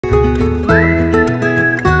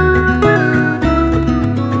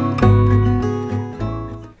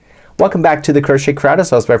Welcome back to the Crochet Crowd,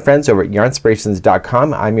 as well as my friends over at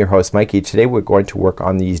yarnspirations.com. I'm your host Mikey. Today we're going to work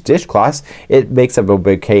on these dishcloths. It makes up a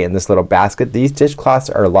bouquet in this little basket. These dishcloths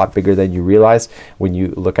are a lot bigger than you realize. When you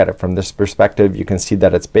look at it from this perspective, you can see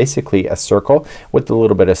that it's basically a circle with a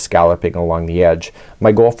little bit of scalloping along the edge.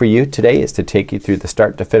 My goal for you today is to take you through the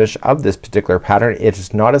start to finish of this particular pattern. It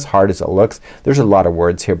is not as hard as it looks. There's a lot of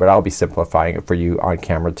words here, but I'll be simplifying it for you on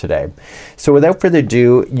camera today. So without further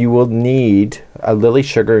ado, you will need a Lily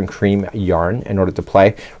Sugar and Cream yarn in order to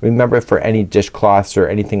play. Remember, for any dishcloths or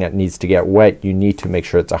anything that needs to get wet, you need to make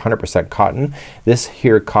sure it's 100% cotton. This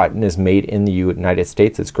here cotton is made in the United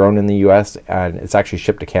States. It's grown in the US and it's actually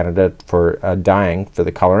shipped to Canada for dyeing for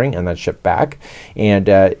the coloring and then shipped back. And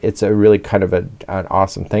it's a really kind of an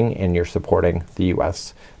awesome thing, and you're supporting the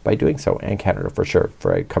US by doing so, and Canada for sure,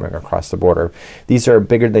 for coming across the border. These are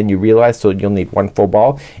bigger than you realize, so you'll need one full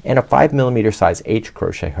ball and a 5mm size H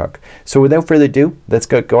crochet hook. So without further ado, let's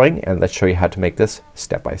get going and let's show you how to make this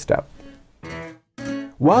step by step.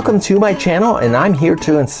 Welcome to my channel, and I'm here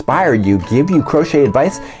to inspire you, give you crochet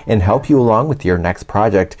advice, and help you along with your next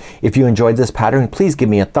project. If you enjoyed this pattern, please give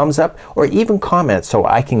me a thumbs up or even comment so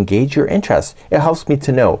I can gauge your interest. It helps me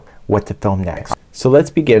to know what to film next. So let's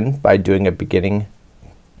begin by doing a beginning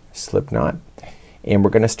slip knot, and we're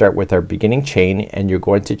going to start with our beginning chain, and you're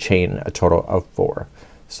going to chain a total of 4.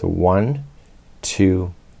 So 1,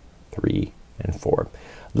 2, 3, and 4.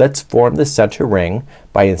 Let's form the center ring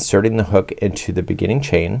by inserting the hook into the beginning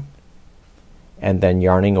chain and then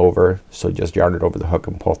yarning over. So just yarn it over the hook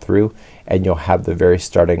and pull through, and you'll have the very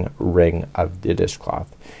starting ring of the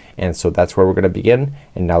dishcloth. And so that's where we're going to begin.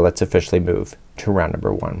 And now let's officially move to round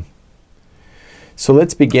number 1. So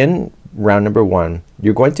let's begin round number 1.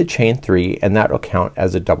 You're going to chain 3, and that will count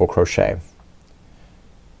as a double crochet.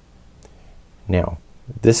 Now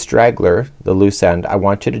this straggler, the loose end, I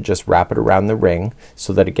want you to just wrap it around the ring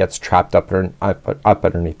so that it gets trapped up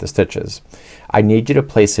underneath the stitches. I need you to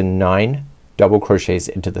place in 9 double crochets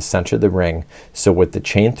into the center of the ring. So with the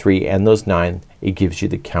chain 3 and those 9, it gives you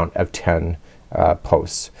the count of 10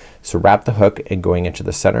 posts. So wrap the hook and going into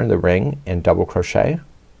the center of the ring and double crochet.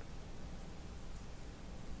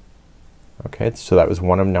 Okay, so that was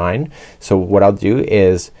 1 of 9. So what I'll do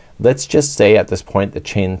is, let's just say at this point the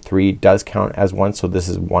chain 3 does count as 1. So this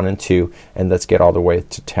is 1 and 2, and let's get all the way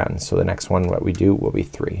to 10. So the next one what we do will be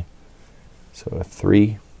 3. So a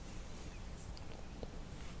 3,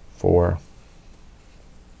 4,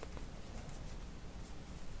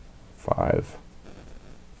 5,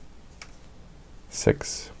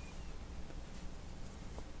 6,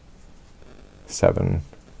 7,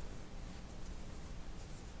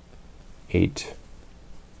 8,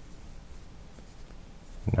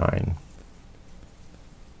 9,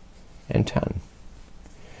 and 10.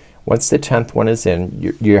 Once the 10th one is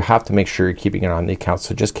in, you have to make sure you're keeping it on the count.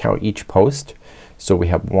 So just count each post. So we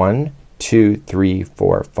have 1, 2, 3,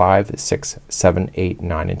 4, 5, 6, 7, 8,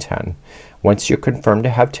 9, and 10. Once you're confirmed to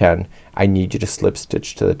have 10, I need you to slip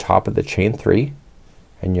stitch to the top of the chain 3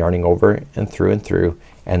 and yarning over and through,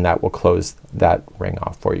 and that will close that ring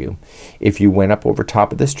off for you. If you went up over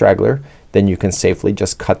top of the straggler, then you can safely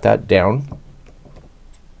just cut that down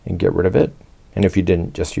and get rid of it. And if you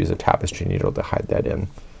didn't, just use a tapestry needle to hide that in.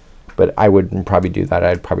 But I wouldn't probably do that.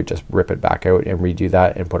 I'd probably just rip it back out and redo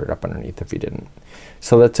that and put it up underneath if you didn't.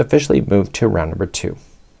 So let's officially move to round number 2.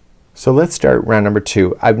 So let's start round number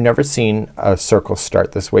 2. I've never seen a circle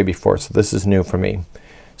start this way before, so this is new for me.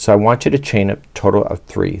 So I want you to chain a total of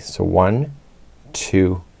 3. So 1,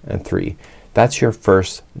 2, and 3. That's your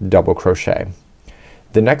first double crochet.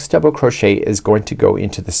 The next double crochet is going to go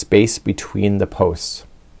into the space between the posts.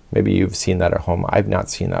 Maybe you've seen that at home. I've not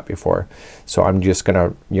seen that before. So I'm just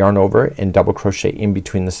gonna yarn over and double crochet in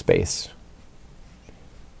between the space.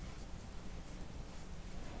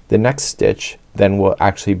 The next stitch then will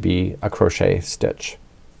actually be a crochet stitch.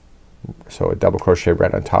 So a double crochet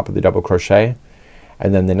right on top of the double crochet,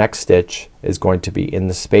 and then the next stitch is going to be in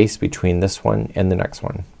the space between this one and the next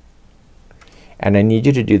one. And I need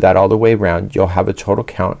you to do that all the way around. You'll have a total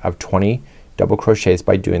count of 20 double crochets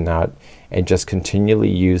by doing that, and just continually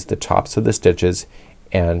use the tops of the stitches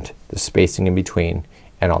and the spacing in between,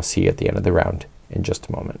 and I'll see you at the end of the round in just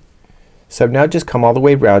a moment. So I've now just come all the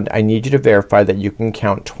way around. I need you to verify that you can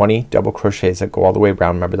count 20 double crochets that go all the way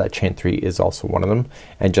around. Remember that chain 3 is also one of them,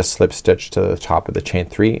 and just slip stitch to the top of the chain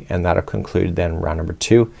 3, and that'll conclude then round number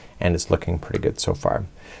 2, and it's looking pretty good so far.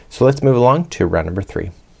 So let's move along to round number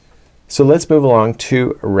 3. So let's move along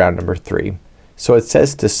to round number 3. So it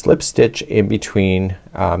says to slip stitch in between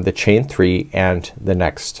the chain 3 and the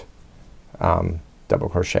next double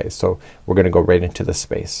crochet. So we're gonna go right into the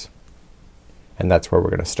space, and that's where we're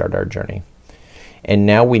gonna start our journey. And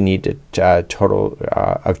now we need a total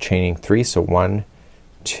of chaining 3. So 1,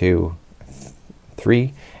 2,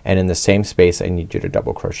 3, and in the same space I need you to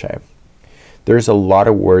double crochet. There's a lot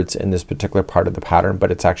of words in this particular part of the pattern,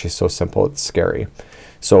 but it's actually so simple it's scary.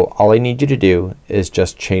 So all I need you to do is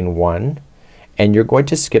just chain 1, and you're going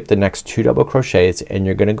to skip the next 2 double crochets and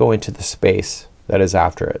you're gonna go into the space that is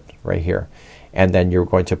after it right here, and then you're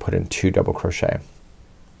going to put in 2 double crochet.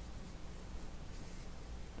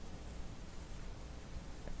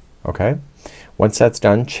 Okay, once that's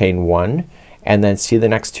done, chain 1, and then see the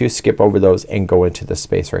next 2, skip over those and go into the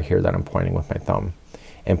space right here that I'm pointing with my thumb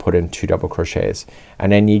and put in 2 double crochets.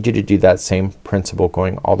 And I need you to do that same principle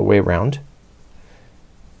going all the way around.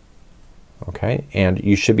 Okay, and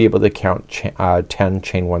you should be able to count 10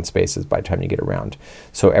 chain 1 spaces by the time you get around.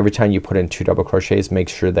 So every time you put in 2 double crochets, make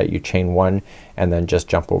sure that you chain 1 and then just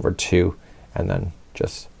jump over 2 and then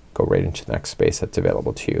just go right into the next space that's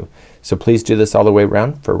available to you. So please do this all the way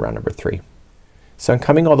around for round number 3. So I'm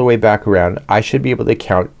coming all the way back around. I should be able to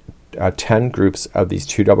count 10 groups of these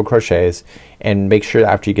 2 double crochets, and make sure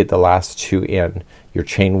that after you get the last 2 in, you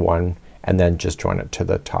chain 1 and then just join it to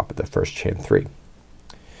the top of the first chain 3.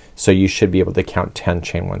 So you should be able to count 10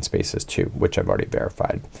 chain 1 spaces too, which I've already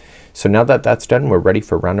verified. So now that that's done, we're ready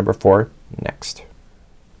for round number 4 next.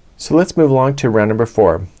 So let's move along to round number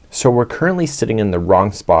 4. So we're currently sitting in the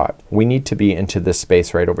wrong spot. We need to be into this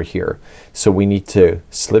space right over here. So we need to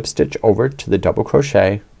slip stitch over to the double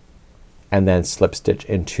crochet and then slip stitch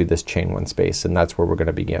into this chain 1 space, and that's where we're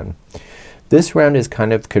gonna begin. This round is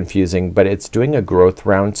kind of confusing, but it's doing a growth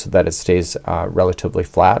round so that it stays relatively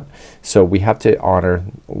flat. So we have to honor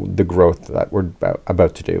the growth that we're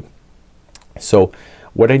about to do. So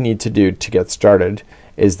what I need to do to get started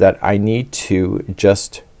is that I need to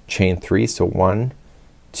just chain 3. So 1,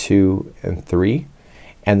 2, and 3,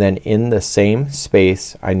 and then in the same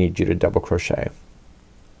space I need you to double crochet,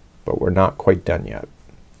 but we're not quite done yet.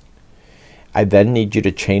 I then need you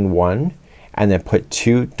to chain 1 and then put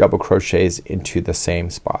 2 double crochets into the same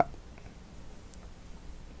spot.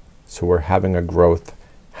 So we're having a growth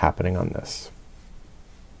happening on this.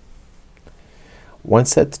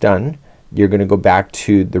 Once that's done, you're gonna go back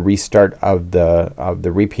to the restart of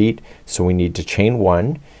the repeat. So we need to chain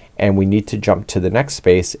 1 and we need to jump to the next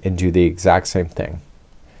space and do the exact same thing.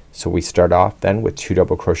 So we start off then with 2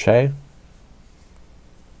 double crochet,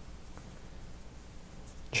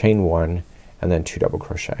 chain 1, and then 2 double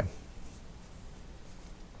crochet.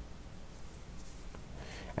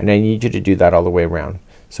 And I need you to do that all the way around.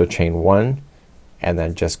 So chain 1 and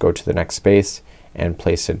then just go to the next space and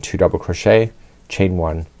place in 2 double crochet, chain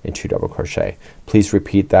 1, and 2 double crochet. Please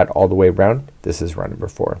repeat that all the way around. This is round number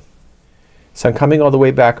 4. So I'm coming all the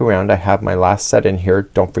way back around. I have my last set in here.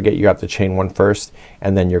 Don't forget you have to chain 1 first,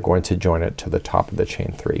 and then you're going to join it to the top of the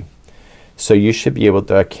chain 3. So you should be able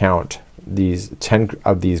to count these 10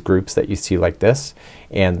 of these groups that you see like this,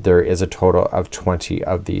 and there is a total of 20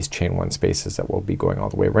 of these chain 1 spaces that will be going all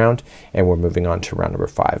the way around, and we're moving on to round number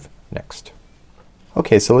 5 next.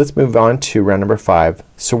 Okay, so let's move on to round number 5.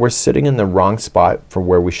 So we're sitting in the wrong spot for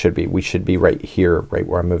where we should be. We should be right here, right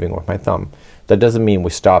where I'm moving with my thumb. That doesn't mean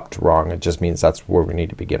we stopped wrong. It just means that's where we need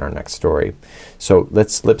to begin our next story. So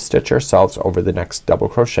let's slip stitch ourselves over the next double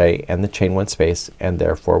crochet and the chain 1 space, and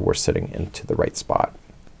therefore we're sitting into the right spot.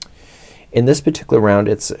 In this particular round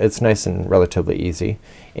it's nice and relatively easy,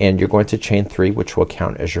 and you're going to chain 3, which will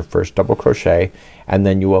count as your first double crochet, and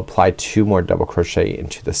then you will apply 2 more double crochet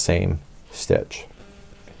into the same stitch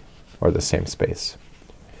or the same space.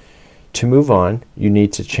 To move on, you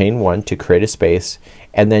need to chain 1 to create a space,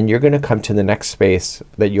 and then you're gonna come to the next space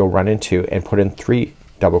that you'll run into and put in 3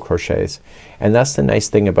 double crochets. And that's the nice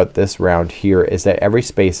thing about this round here, is that every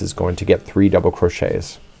space is going to get 3 double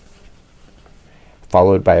crochets,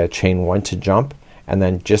 followed by a chain 1 to jump, and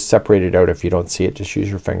then just separate it out. If you don't see it, just use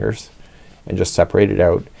your fingers and just separate it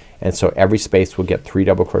out. And so every space will get 3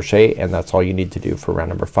 double crochet, and that's all you need to do for round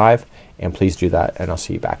number 5. And please do that, and I'll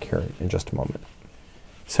see you back here in just a moment.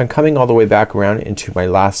 So I'm coming all the way back around into my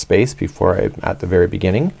last space before I'm at the very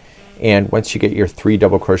beginning, and once you get your 3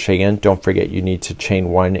 double crochet in, don't forget you need to chain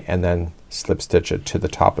 1 and then slip stitch it to the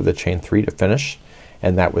top of the chain 3 to finish,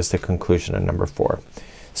 and that was the conclusion of number 4.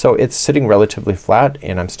 So it's sitting relatively flat,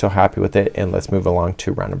 and I'm still happy with it, and let's move along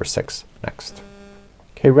to round number 6 next.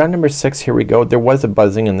 Okay, round number 6, here we go. There was a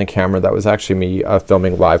buzzing in the camera. That was actually me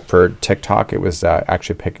filming live for TikTok. It was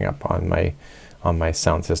actually picking up on my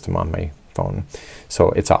sound system on my phone.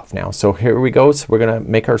 So it's off now. So here we go. So we're gonna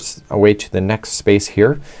make our way to the next space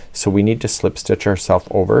here. So we need to slip stitch ourselves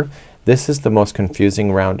over. This is the most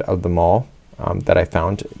confusing round of them all that I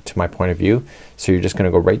found to my point of view. So you're just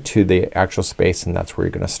gonna go right to the actual space, and that's where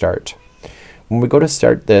you're gonna start. when we go to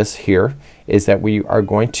start this here is that we are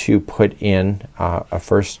going to put in a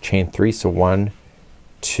first chain 3. So 1,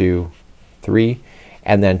 2, 3,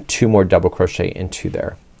 and then 2 more double crochet into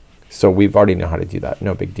there. So we've already know how to do that,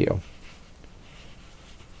 no big deal.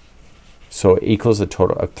 So it equals a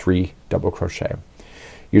total of 3 double crochet.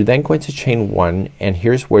 You're then going to chain 1, and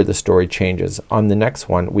here's where the story changes. On the next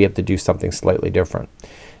one we have to do something slightly different.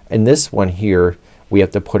 In this one here we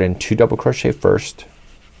have to put in 2 double crochet first,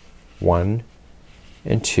 1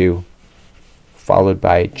 and 2, followed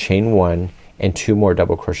by chain 1 and 2 more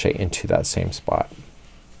double crochet into that same spot.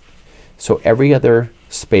 So every other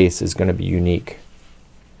space is going to be unique.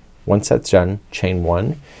 Once that's done, chain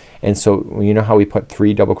 1, and so you know how we put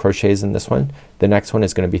 3 double crochets in this one? The next one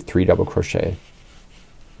is going to be 3 double crochet.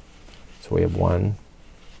 So we have 1,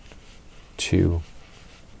 2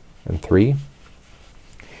 and 3,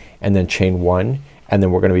 and then chain 1, and then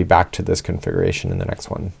we're gonna be back to this configuration in the next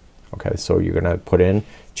one. Okay, so you're gonna put in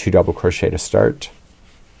 2 double crochet to start,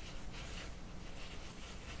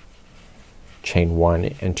 chain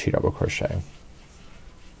 1 and 2 double crochet.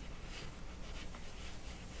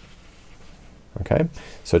 Okay,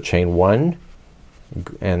 so chain 1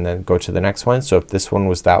 and then go to the next one. So if this one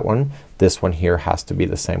was that one, this one here has to be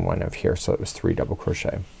the same one of here. So it was 3 double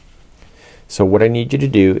crochet. So what I need you to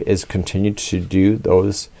do is continue to do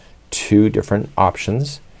those 2 different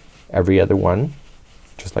options every other one,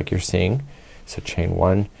 just like you're seeing. So chain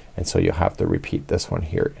 1, and so you'll have to repeat this one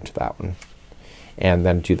here into that one, and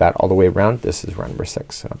then do that all the way around. This is round number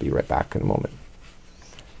 6, and I'll be right back in a moment.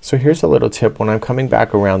 So here's a little tip. When I'm coming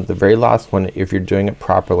back around, the very last one, if you're doing it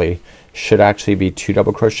properly, should actually be 2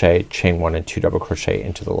 double crochet, chain 1 and 2 double crochet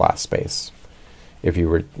into the last space if you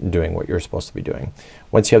were doing what you're supposed to be doing.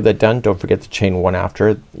 Once you have that done, don't forget to chain 1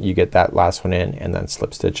 after you get that last one in, and then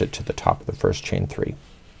slip stitch it to the top of the first chain 3,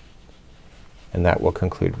 and that will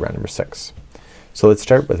conclude round number 6. So let's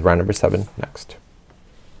start with round number 7 next.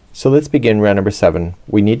 So let's begin round number 7.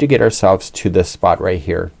 We need to get ourselves to this spot right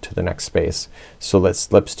here, to the next space. So let's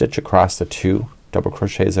slip stitch across the 2 double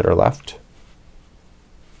crochets that are left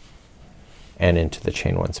and into the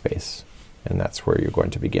chain 1 space, and that's where you're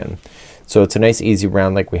going to begin. So it's a nice easy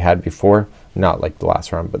round like we had before, not like the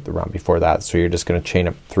last round but the round before that. So you're just gonna chain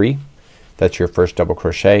up 3, that's your first double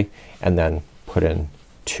crochet, and then put in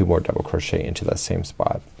 2 more double crochet into that same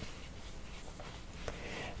spot.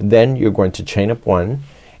 Then you're going to chain up 1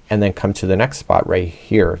 and then come to the next spot right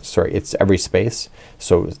here. Sorry, it's every space.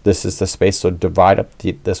 So this is the space, so divide up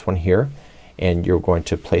this one here, and you're going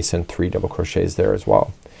to place in 3 double crochets there as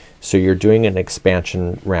well. So you're doing an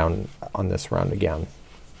expansion round on this round again.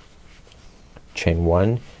 Chain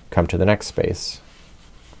 1, come to the next space,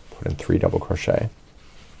 put in 3 double crochet,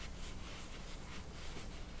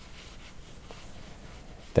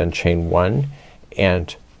 then chain 1,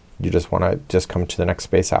 and you just want to just come to the next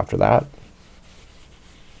space after that.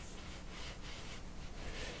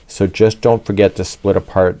 So just don't forget to split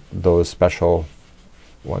apart those special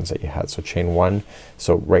ones that you had. So chain 1,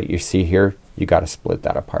 so right you see here you got to split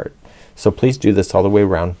that apart. So please do this all the way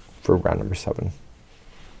around for round number 7.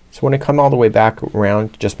 So when I come all the way back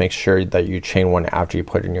around, just make sure that you chain 1 after you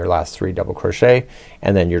put in your last 3 double crochet,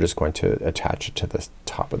 and then you're just going to attach it to the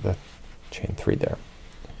top of the chain 3 there.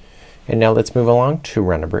 And now let's move along to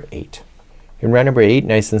round number 8. In round number 8,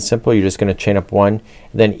 nice and simple, you're just gonna chain up 1,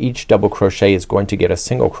 then each double crochet is going to get a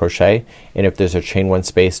single crochet, and if there's a chain 1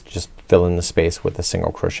 space, just fill in the space with a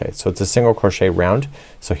single crochet. So it's a single crochet round.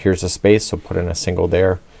 So here's a space, so put in a single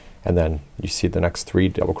there, and then you see the next 3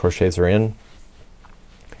 double crochets are in.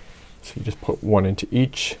 So you just put 1 into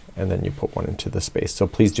each, and then you put 1 into the space. So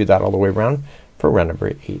please do that all the way around for round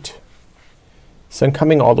number 8. So I'm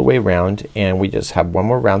coming all the way around, and we just have one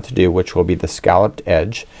more round to do, which will be the scalloped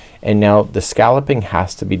edge. And now the scalloping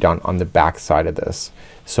has to be done on the back side of this.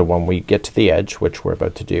 So when we get to the edge, which we're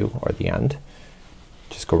about to do, or the end,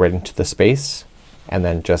 just go right into the space and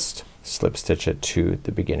then just slip stitch it to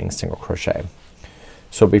the beginning single crochet.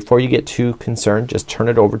 So before you get too concerned, just turn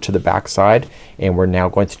it over to the back side, and we're now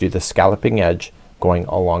going to do the scalloping edge going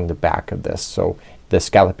along the back of this. So the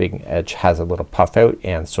scalloping edge has a little puff out,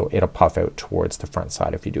 and so it'll puff out towards the front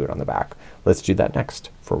side if you do it on the back. Let's do that next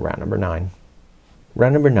for round number 9.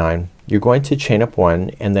 Round number 9, you're going to chain up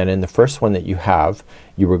 1, and then in the first one that you have,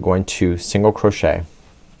 you are going to single crochet.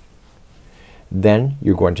 Then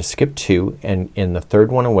you're going to skip 2, and in the third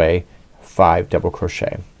one away, 5 double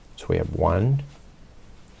crochet. So we have 1,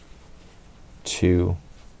 2,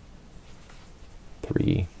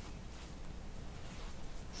 3,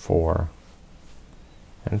 4,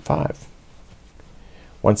 and 5.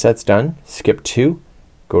 Once that's done, skip 2,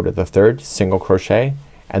 go to the third, single crochet,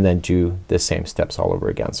 and then do the same steps all over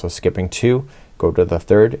again. So skipping 2, go to the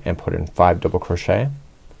third and put in 5 double crochet.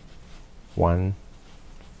 1,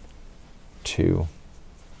 2,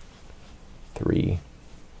 3,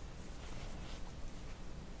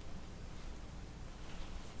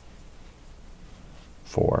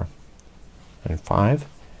 4 and 5.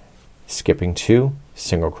 Skipping 2,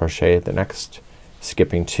 single crochet the next,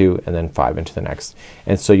 skipping 2 and then 5 into the next.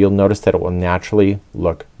 And so you'll notice that it will naturally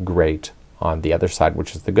look great on the other side,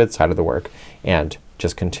 which is the good side of the work, and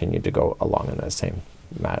just continue to go along in the same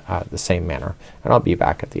manner. And I'll be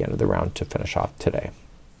back at the end of the round to finish off today.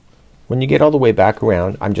 When you get all the way back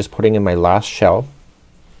around, I'm just putting in my last shell.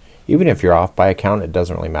 Even if you're off by a count, it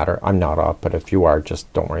doesn't really matter. I'm not off, but if you are,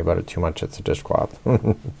 just don't worry about it too much. It's a dishcloth.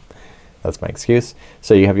 That's my excuse.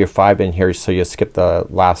 So you have your 5 in here, so you'll skip the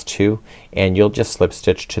last 2 and you'll just slip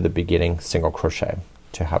stitch to the beginning single crochet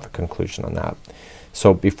to have a conclusion on that.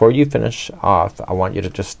 So before you finish off, I want you to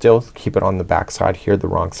just still keep it on the back side here, the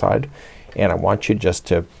wrong side, and I want you just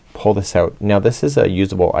to pull this out. Now this is a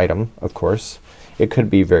usable item, of course. It could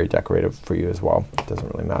be very decorative for you as well. It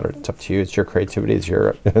doesn't really matter. It's up to you. It's your creativity. It's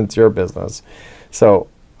your it's your business. So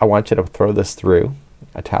I want you to throw this through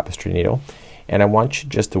a tapestry needle, and I want you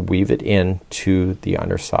just to weave it in to the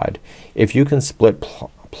underside. If you can split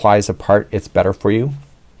plies apart, it's better for you.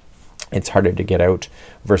 It's harder to get out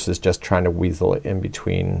versus just trying to weasel it in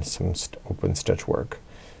between some open stitch work.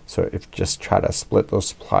 So if just try to split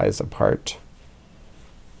those plies apart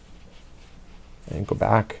and go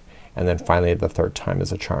back, and then finally the third time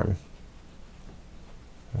is a charm.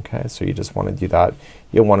 Okay, so you just want to do that.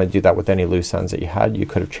 You'll want to do that with any loose ends that you had. You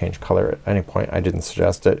could have changed color at any point. I didn't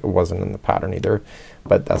suggest it. It wasn't in the pattern either,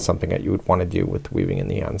 but that's something that you would want to do with weaving in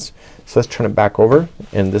the ends. So let's turn it back over,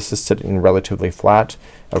 and this is sitting relatively flat.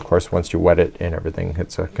 Of course, once you wet it and everything,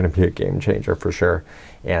 it's going to be a game changer for sure.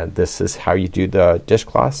 And this is how you do the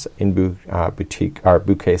dishcloths in boutique or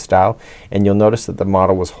bouquet style. And you'll notice that the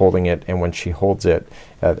model was holding it, and when she holds it,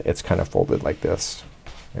 it's kind of folded like this,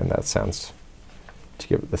 and that sounds to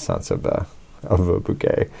give it the sense of a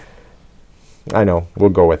bouquet. I know, we'll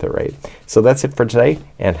go with it, right? So that's it for today,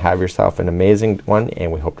 and have yourself an amazing one,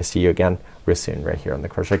 and we hope to see you again real soon right here on the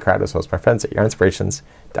Crochet Crowd, as well as my friends at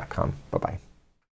yarnspirations.com. Bye bye.